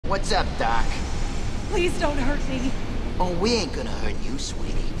What's up, Doc? Please don't hurt me. Oh, we ain't gonna hurt you,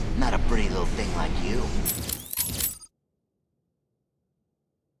 sweetie. Not a pretty little thing like you.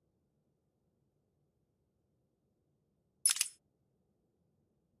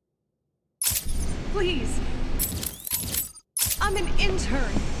 Please. I'm an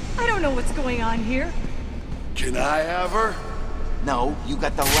intern. I don't know what's going on here. Can I have her? No, you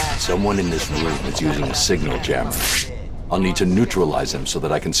got the last... Someone in this room is using a signal jammer. I'll need to neutralize them so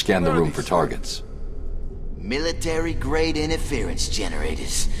that I can scan the room for targets. Military-grade interference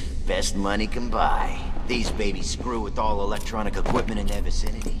generators. Best money can buy. These babies screw with all electronic equipment in their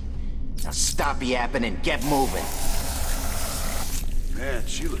vicinity. Now stop yapping and get moving. Man,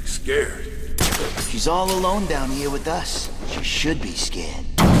 she looks scared. She's all alone down here with us. She should be scared.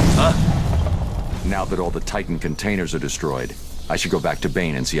 Huh? Now that all the Titan containers are destroyed, I should go back to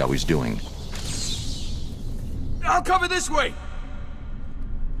Bane and see how he's doing. I'll cover this way!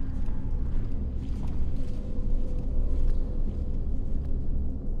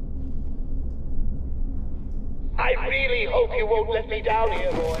 I really hope you won't let me down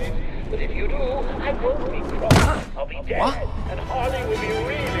here, boys. But if you do, I won't be cross. I'll be dead. What? And Harley will be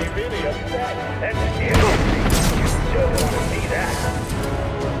really, really upset. And seriously, you don't want to see that.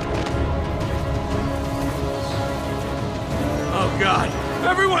 Oh God!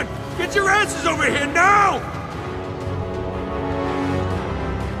 Everyone! Get your asses over here now!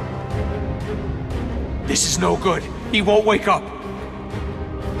 This is no good. He won't wake up.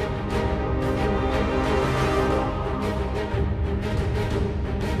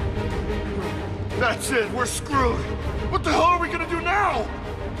 That's it, we're screwed. What the hell are we gonna do now?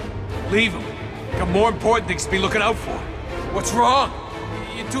 Leave him. Got more important things to be looking out for. What's wrong?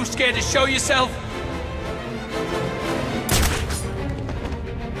 You too scared to show yourself?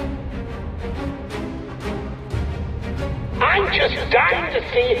 I'm just dying to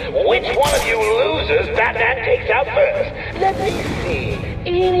see which one of you losers Batman takes out first. Let me see.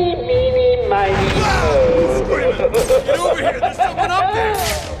 Eeny, meeny, miny, mo. Get over here, there's someone up there!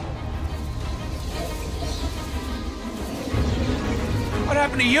 What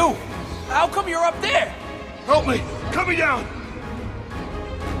happened to you? How come you're up there? Help me! Cut me down!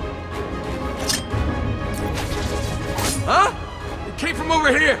 Huh? It came from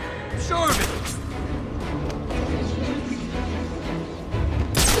over here. I'm sure of it.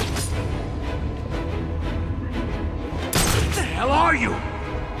 What the hell are you?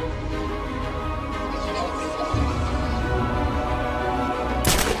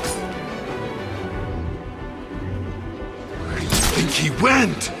 Where do you think he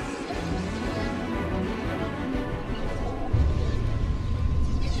went?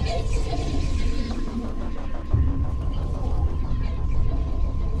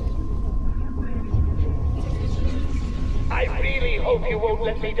 I really hope you won't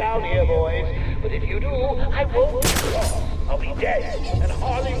let me down here, boys. But if you do, I won't be cross. I'll be dead, and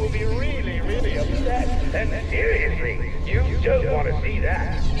Harley will be really, really upset. And seriously, you don't want to see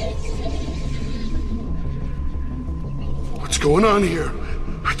that. What's going on here?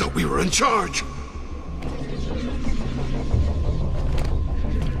 I thought we were in charge.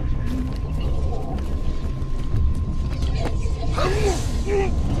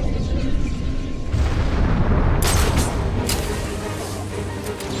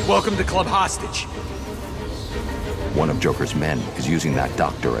 Welcome to Club Hostage. One of Joker's men is using that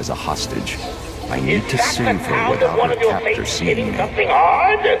doctor as a hostage. I need to Is that save the her sound of without one her of your captor faces seeing hitting me. something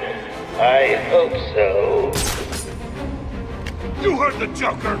hard? I hope so. You heard the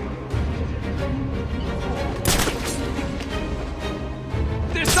Joker!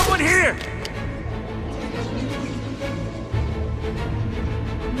 There's someone here!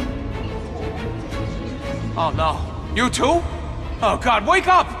 Oh no. You too? Oh God, wake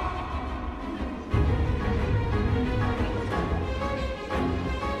up!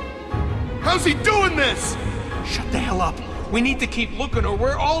 How's he doing this? Shut the hell up. We need to keep looking or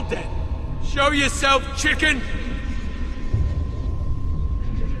we're all dead. Show yourself, chicken!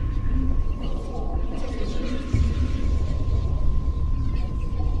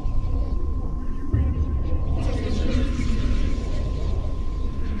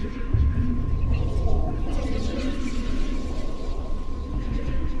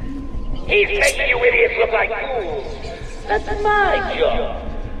 He's making you idiots look like fools. That's my job.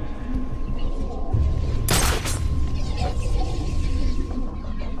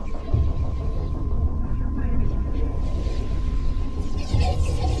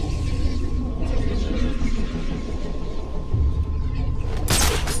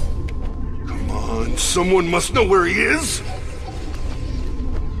 Come on, someone must know where he is!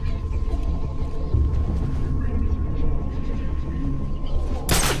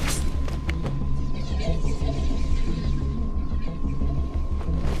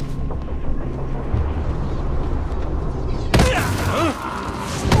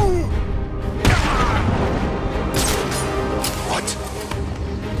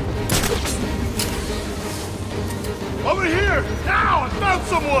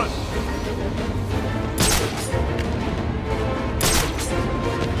 someone!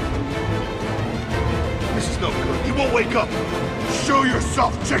 This is no good. He won't wake up. Show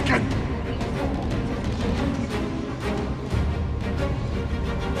yourself, chicken!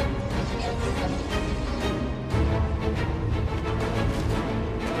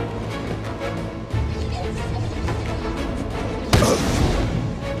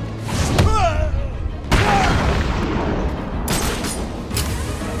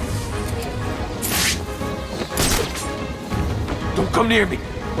 Come near me,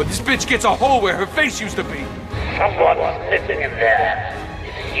 or this bitch gets a hole where her face used to be. Someone's sitting in there.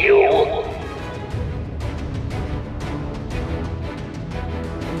 Is it you?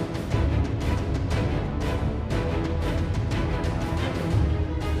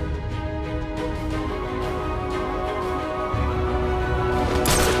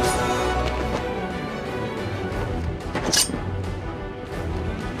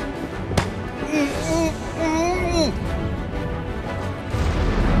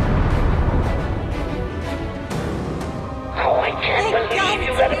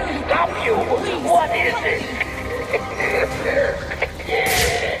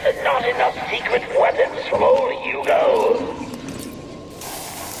 Not enough secret weapons from old Hugo.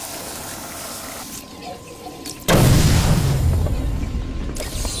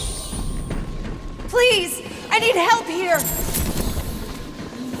 Please, I need help here.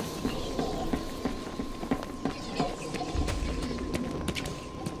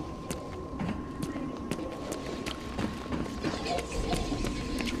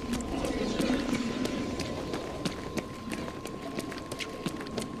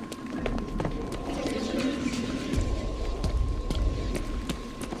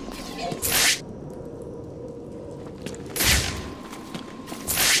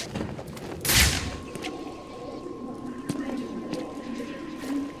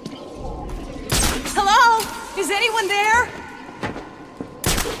 Is anyone there?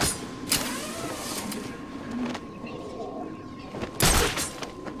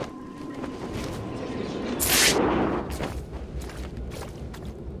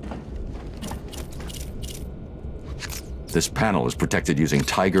 This panel is protected using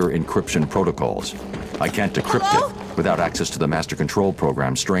Tiger encryption protocols. I can't decrypt it without access to the master control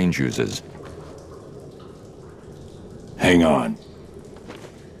program Strange uses. Hang on.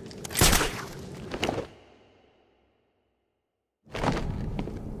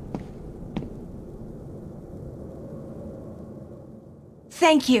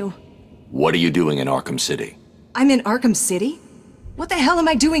 Thank you. What are you doing in Arkham City? I'm in Arkham City? What the hell am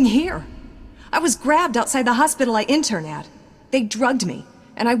I doing here? I was grabbed outside the hospital I intern at. They drugged me,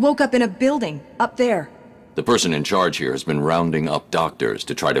 and I woke up in a building, up there. The person in charge here has been rounding up doctors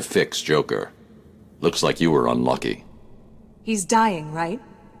to try to fix Joker. Looks like you were unlucky. He's dying, right?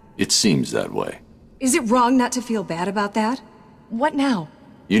 It seems that way. Is it wrong not to feel bad about that? What now?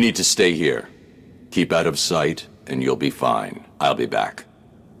 You need to stay here. Keep out of sight, and you'll be fine. I'll be back.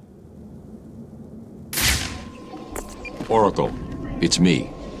 Oracle, it's me.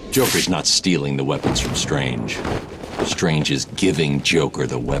 Joker's not stealing the weapons from Strange. Strange is giving Joker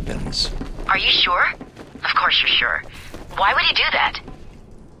the weapons. Are you sure? Of course you're sure. Why would he do that?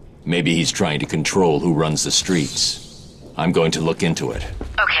 Maybe he's trying to control who runs the streets. I'm going to look into it.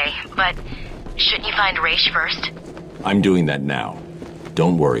 Okay, but shouldn't you find Raish first? I'm doing that now.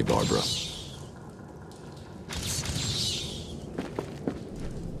 Don't worry, Barbara.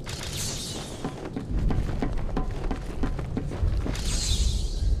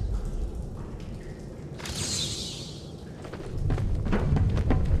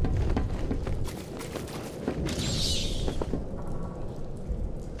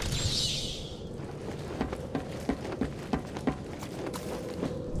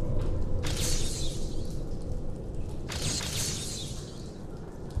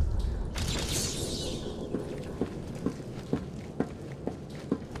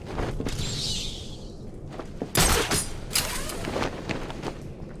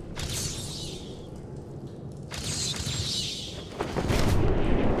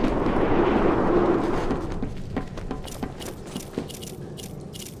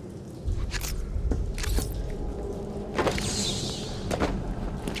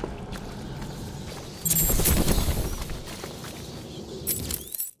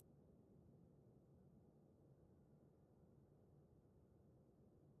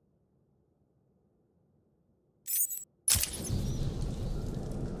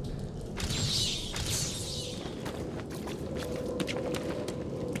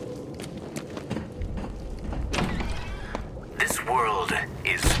 world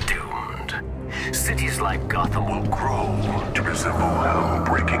is doomed. Cities like Gotham will grow To resemble hell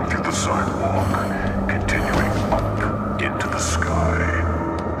breaking through the sidewalk, continuing up into the sky.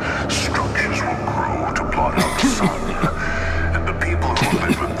 Structures will grow to blot out the sun, and the people who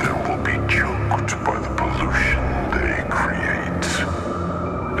live in them will be choked by the pollution they create.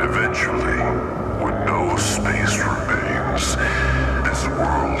 Eventually, when no space remains, this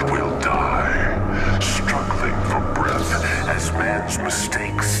world will die, struggling for breath as man's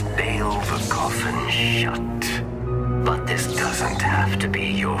mistakes nail the coffin shut. But this doesn't have to be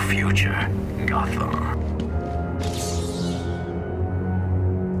your future, Gotham.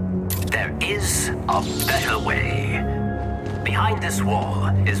 There is a better way. Behind this wall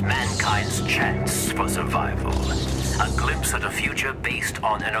is mankind's chance for survival. A glimpse at a future based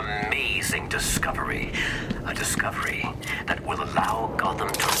on an amazing discovery. A discovery that will allow Gotham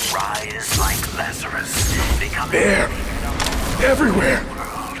to rise like Lazarus, becoming There! Everywhere!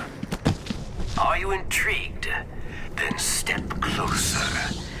 world. Are you intrigued? Then step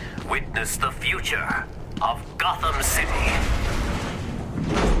closer. Witness the future of Gotham City.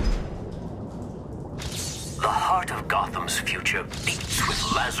 The heart of Gotham's future beats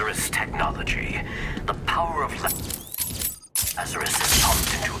with Lazarus technology. The power of Lazarus is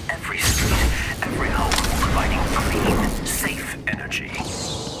pumped into every street, every home, providing clean, safe energy.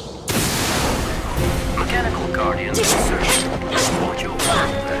 Mechanical guardians will search, support your world,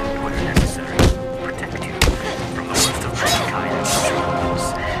 and where necessary, protect you from the worst of mankind's troubles.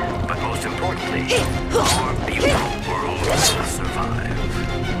 But most importantly, our beautiful world will survive.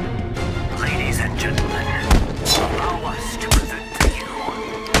 Ladies and gentlemen, allow us to present to you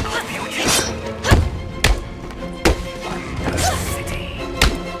the future of the city.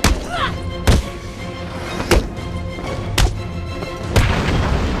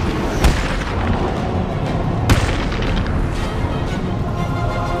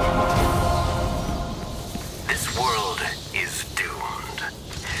 This world is doomed.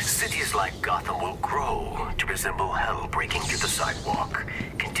 Cities like Gotham will grow to resemble hell breaking through the sidewalk,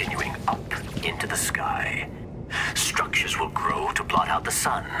 continuing up into the sky. Structures will grow to blot out the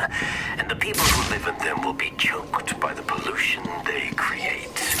sun, and the people who live in them will be choked by the pollution they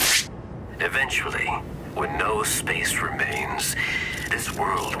create. Eventually, when no space remains, this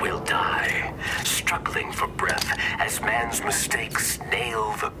world will die, struggling for breath as man's mistakes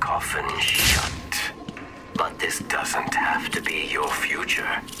nail the coffin shut. But this doesn't have to be your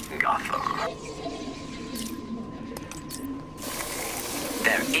future, Gotham.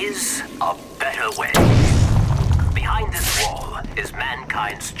 There is a better way. Behind this wall is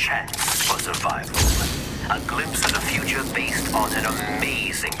mankind's chance for survival. A glimpse at a future based on an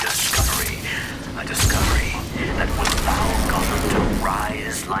amazing discovery. A discovery that will allow Gotham to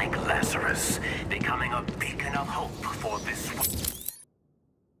rise like Lazarus, becoming a beacon of hope for this world.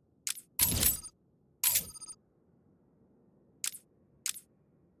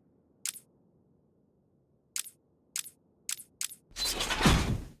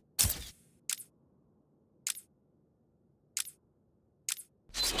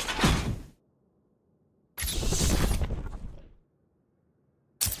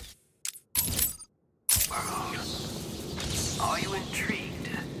 Are you intrigued?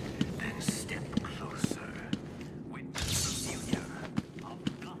 Then step closer. Witness the future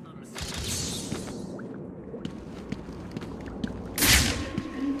of Gotham City.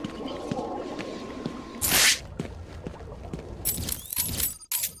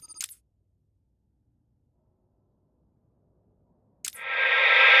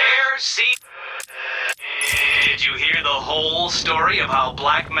 Did you hear the whole story of how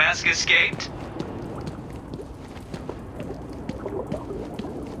Black Mask escaped?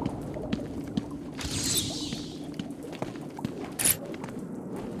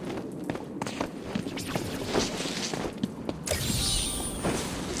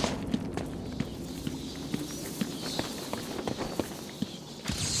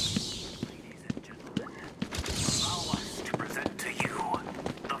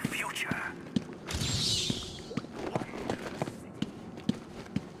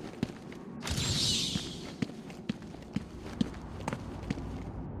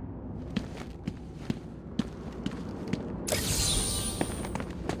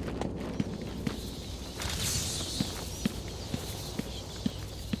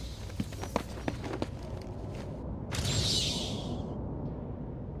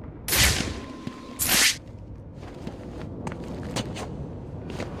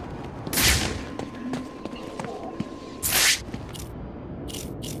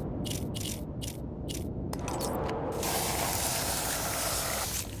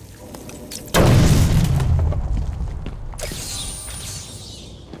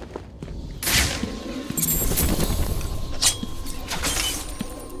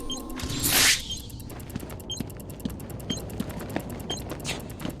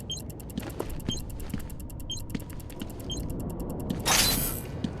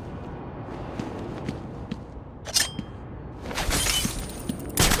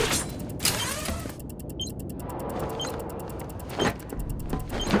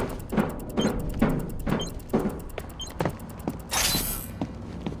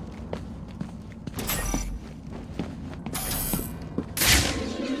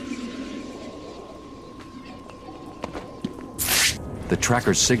 The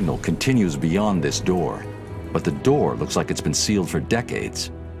tracker's signal continues beyond this door, but the door looks like it's been sealed for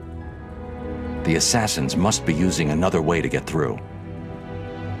decades. The assassins must be using another way to get through.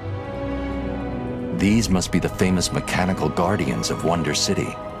 These must be the famous mechanical guardians of Wonder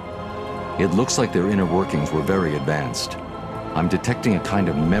City. It looks like their inner workings were very advanced. I'm detecting a kind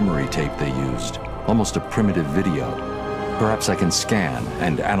of memory tape they used, almost a primitive video. Perhaps I can scan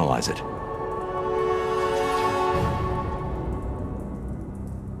and analyze it.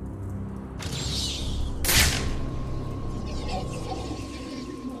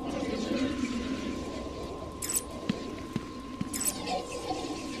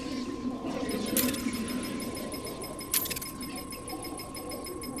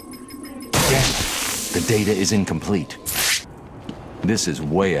 The data is incomplete. This is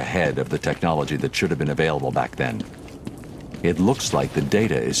way ahead of the technology that should have been available back then. It looks like the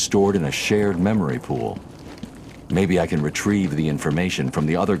data is stored in a shared memory pool. Maybe I can retrieve the information from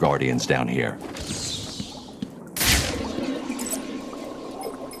the other Guardians down here.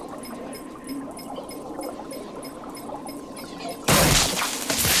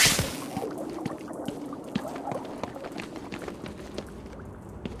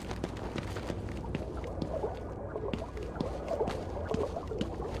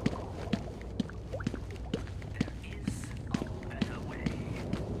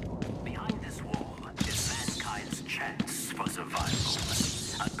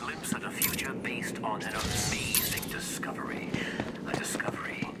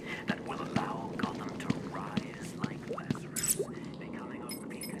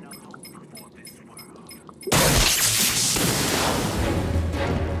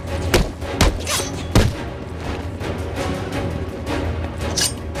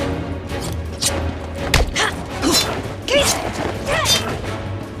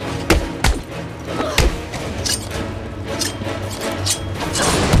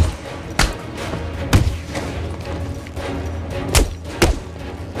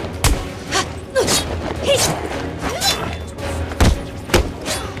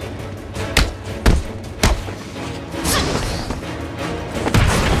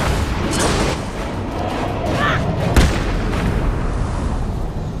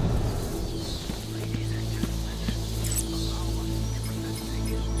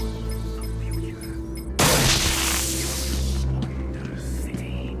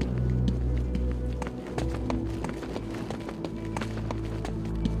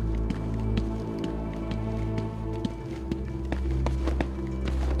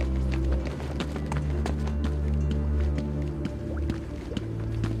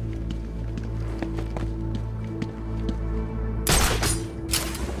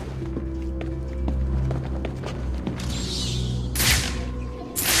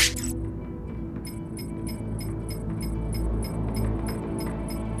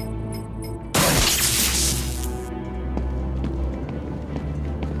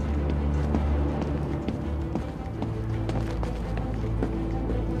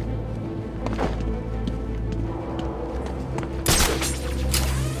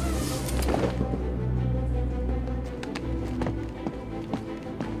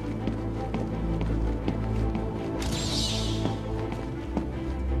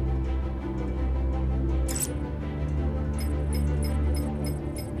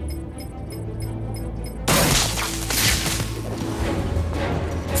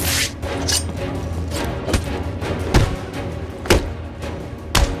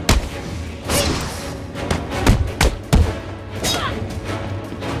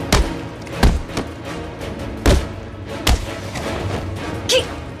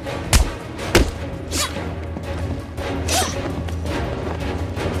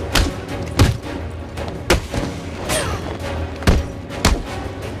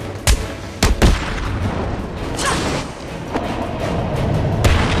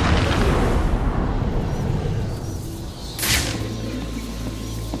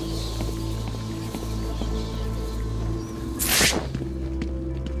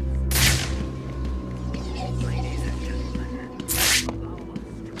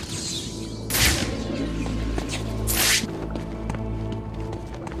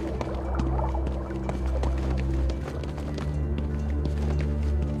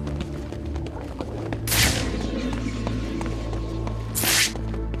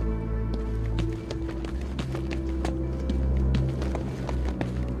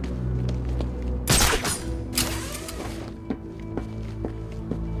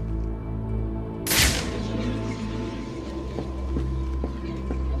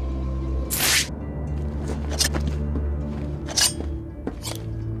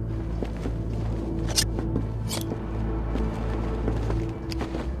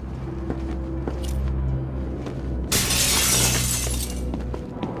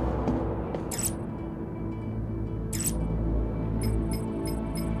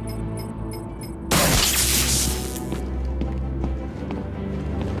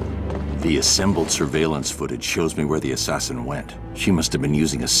 The assembled surveillance footage shows me where the assassin went. She must have been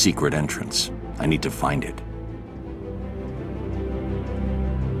using a secret entrance. I need to find it.